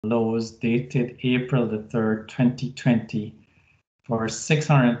Lowe's dated April the 3rd, 2020 for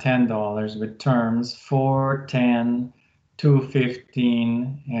 $610 with terms 4, 10,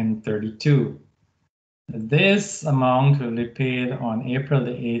 215, and 32. This amount will be paid on April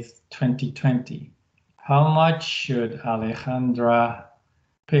the 8th, 2020. How much should Alejandra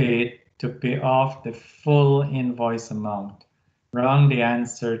pay to pay off the full invoice amount? Round the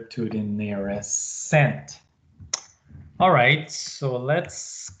answer to the nearest cent. All right, so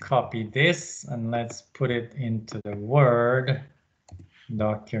let's copy this and let's put it into the Word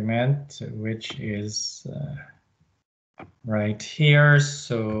document, which is right here.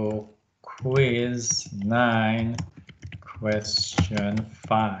 So quiz 9, question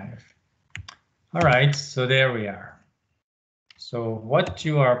 5. All right, so there we are. So what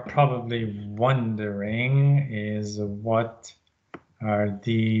you are probably wondering is, what are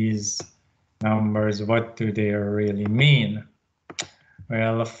these numbers? What do they really mean?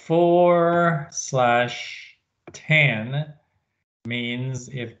 Well, 4/10 means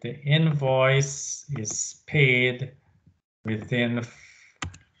if the invoice is paid within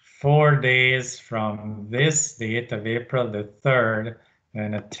 4 days from this date of April the 3rd,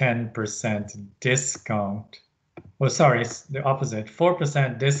 then a 10% discount. Oh, sorry, it's the opposite,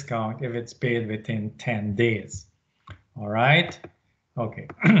 4% discount if it's paid within 10 days. All right, okay,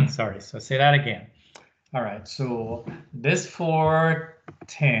 sorry, so say that again. All right, so this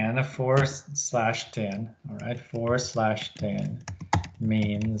 4/10, all right, 4/10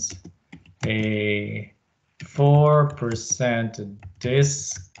 means a 4%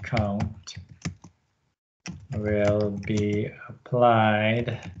 discount will be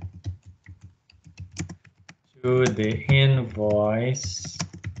applied to the invoice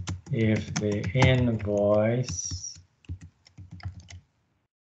if the invoice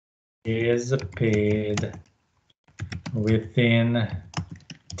is paid within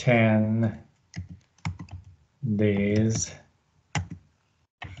 10 days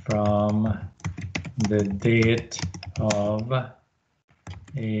from the date of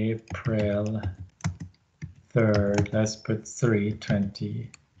April 3rd, let's put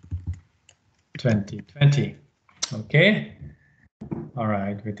 3/20/2020. Okay, all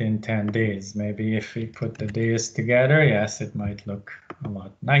right, within 10 days. Maybe if we put the days together, yes, it might look a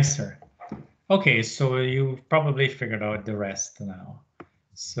lot nicer. Okay, so you probably figured out the rest now.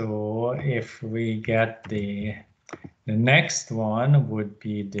 So if we get the next one would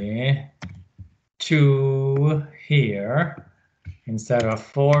be the 2 here. Instead of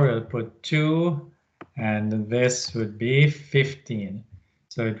 4, we'll put 2, and this would be 15.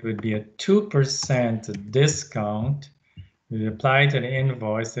 So it would be a 2% discount. We apply to the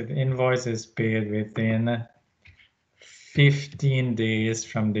invoice if the invoice is paid within 15 days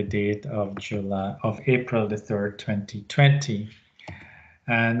from the date of April the 3rd, 2020.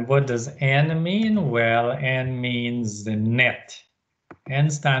 And what does N mean? Well, N means the net. N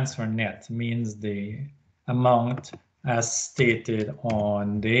stands for net, means the amount as stated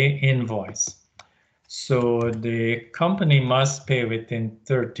on the invoice. So the company must pay within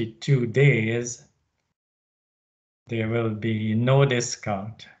 32 days. There will be no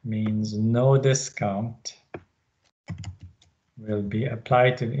discount, means no discount will be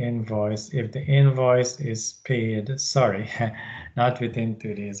applied to the invoice if the invoice is paid, sorry, not within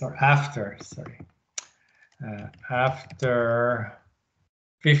 2 days, or after, sorry, after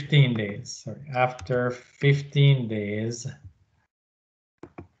 15 days, sorry, after 15 days,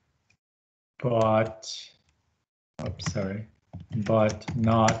 but, oops, sorry, but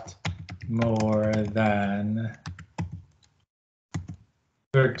not more than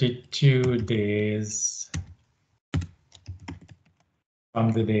 32 days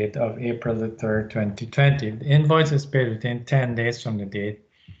from the date of April the 3rd, 2020. The invoice is paid within 10 days from the date.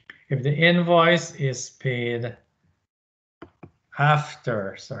 If the invoice is paid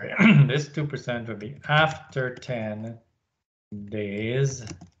after, sorry, this 2% will be after 10 days,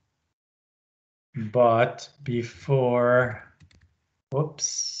 but before, whoops,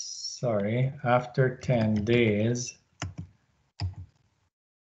 sorry, after 10 days,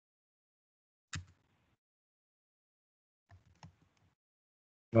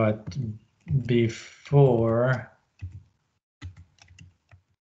 but before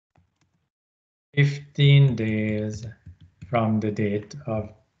 15 days from the date of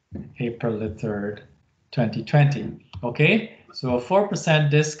April the 3rd, 2020. Okay, so a 4%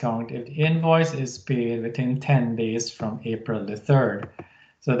 discount if the invoice is paid within 10 days from April the 3rd.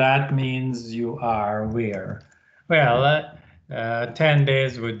 So that means you are where? Well, 10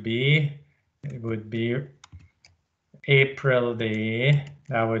 days would be, it would be April the,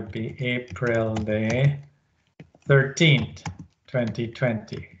 that would be April the 13th,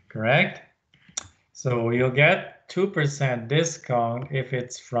 2020. correct? So you'll get 2% discount if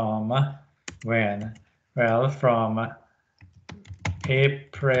it's from when? Well, from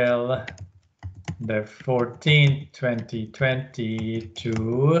April the 14th, 2020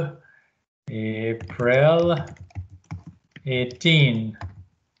 to April 18,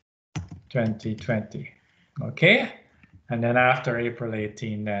 2020. Okay? And then after April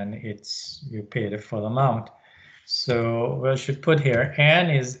 18, then you pay the full amount. So we should put here N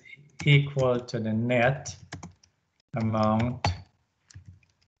is equal to the net amount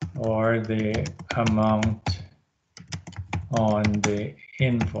or the amount on the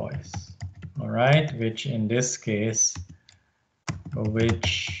invoice. All right, which in this case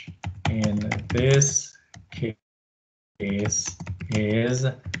is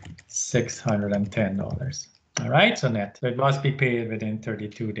 $610. All right, so net. So it must be paid within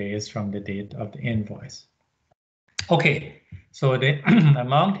 32 days from the date of the invoice. Okay, so the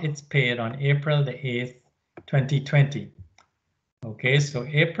amount it's paid on April the 8th, 2020. Okay, so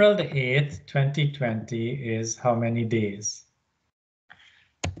April the 8th, 2020 is how many days?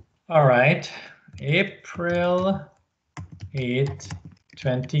 All right, April 8th,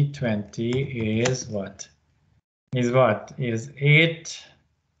 2020 is what? Is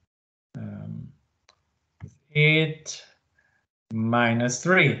 8 minus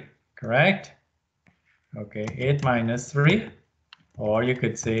 3, correct? Okay, 8 minus 3, or you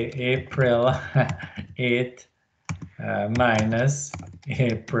could say April 8 minus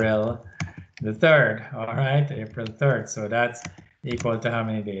April the 3rd. All right, April 3rd. So that's equal to how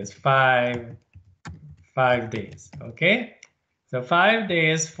many days? 5 days. Okay, so 5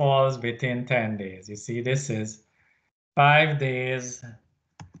 days falls within 10 days. You see, this is 5 days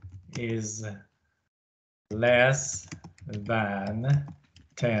is less than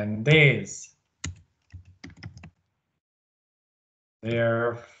 10 days.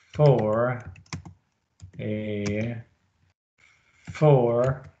 Therefore, a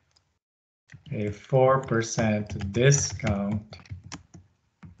 4% discount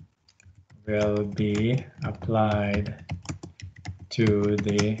will be applied to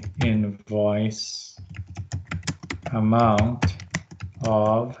the invoice amount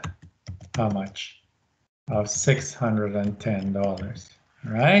of how much? Of $610. All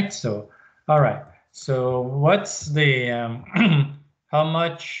right. So, all right. So, what's the how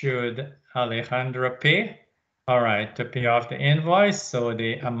much should Alejandra pay? All right, to pay off the invoice. So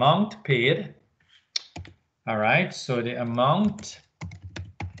the amount paid. All right. So the amount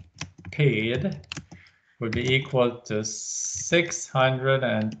paid would be equal to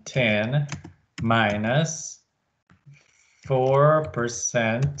 610 minus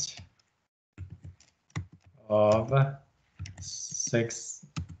 4% of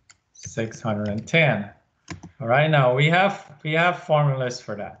 610. All right, now we have formulas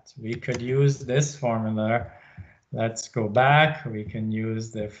for that. We could use this formula. Let's go back. We can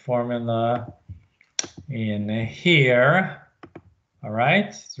use the formula in here. All right,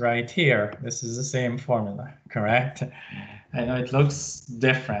 it's right here. This is the same formula, correct? I know it looks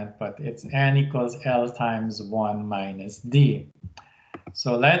different, but it's N equals L times 1 minus D.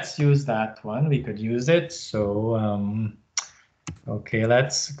 So let's use that one. We could use it. So, okay,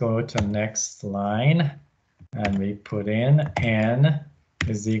 let's go to next line. And we put in N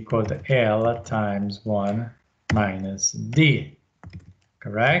is equal to L times 1 minus D.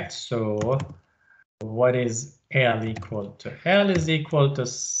 Correct? So what is L equal to? L is equal to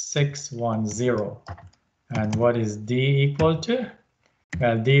 610. And what is D equal to?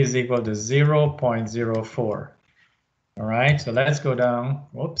 Well, D is equal to 0.04. All right, so let's go down.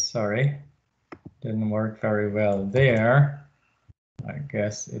 Whoops, sorry. Didn't work very well there. I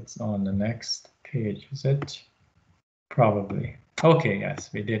guess it's on the next page, is it? Probably. Okay,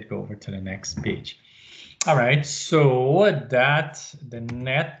 yes, we did go over to the next page. All right, so that the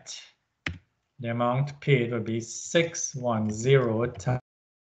net, the amount paid would be 610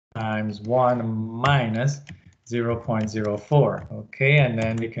 times 1 minus 0.04. Okay, and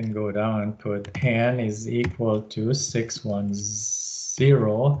then we can go down and put N is equal to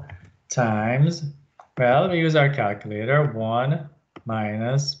 610 times, well, we use our calculator, 1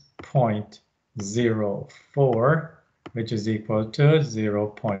 minus 0.04, which is equal to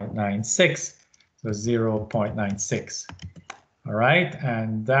 0.96. So 0.96. All right,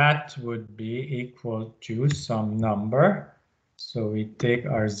 and that would be equal to some number. So we take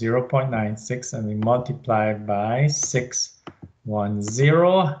our 0.96 and we multiply by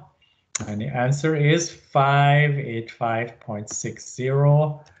 610. And the answer is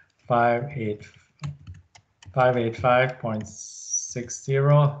 585.60.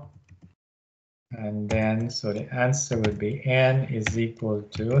 585.60. And then, so the answer would be n is equal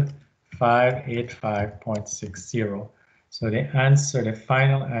to 585.60. So the answer, the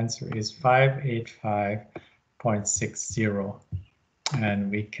final answer is 585.60.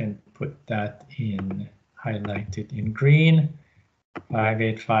 And we can put that in, highlighted in green,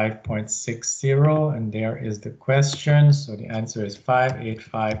 585.60. And there is the question. So the answer is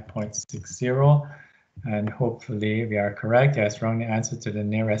 585.60. And hopefully we are correct. Yes, wrong answer to the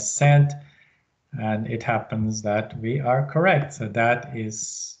nearest cent. And it happens that we are correct. So that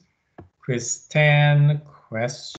is quiz 10, question